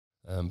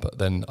But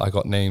then I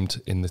got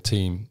named in the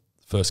team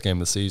first game of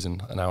the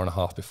season, an hour and a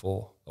half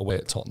before, away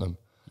at Tottenham.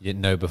 You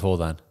didn't know before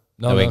then?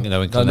 No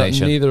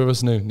inclination? Neither of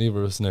us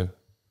knew.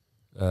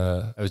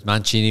 Was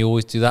Mancini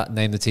always do that,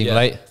 name the team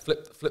late?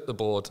 Flip the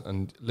board,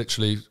 and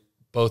literally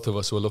both of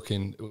us were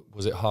looking,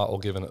 was it Hart or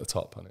Given at the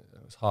top? And it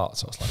was Hart,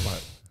 so I was like,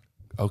 right,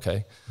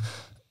 okay.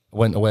 I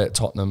went away at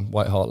Tottenham,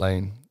 White Hart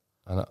Lane,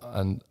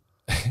 and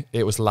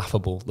it was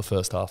laughable, the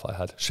first half I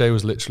had. Shea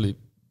was literally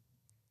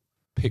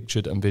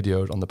pictured and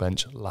videoed on the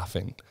bench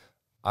laughing.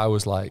 I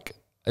was like,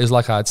 it was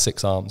like I had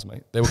 6 arms,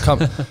 mate. They would come.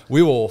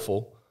 We were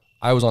awful.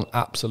 I was on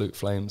absolute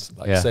flames,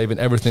 saving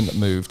everything that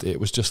moved. It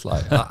was just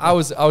like I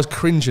was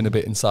cringing a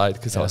bit inside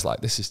because I was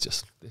like, this is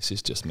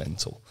just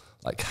mental.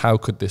 Like, how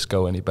could this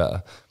go any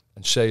better?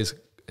 And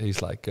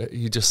he's like,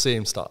 you just see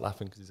him start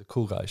laughing because he's a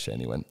cool guy, Shea.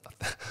 And he went,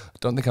 I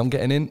don't think I'm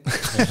getting in.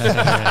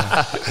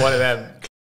 One of them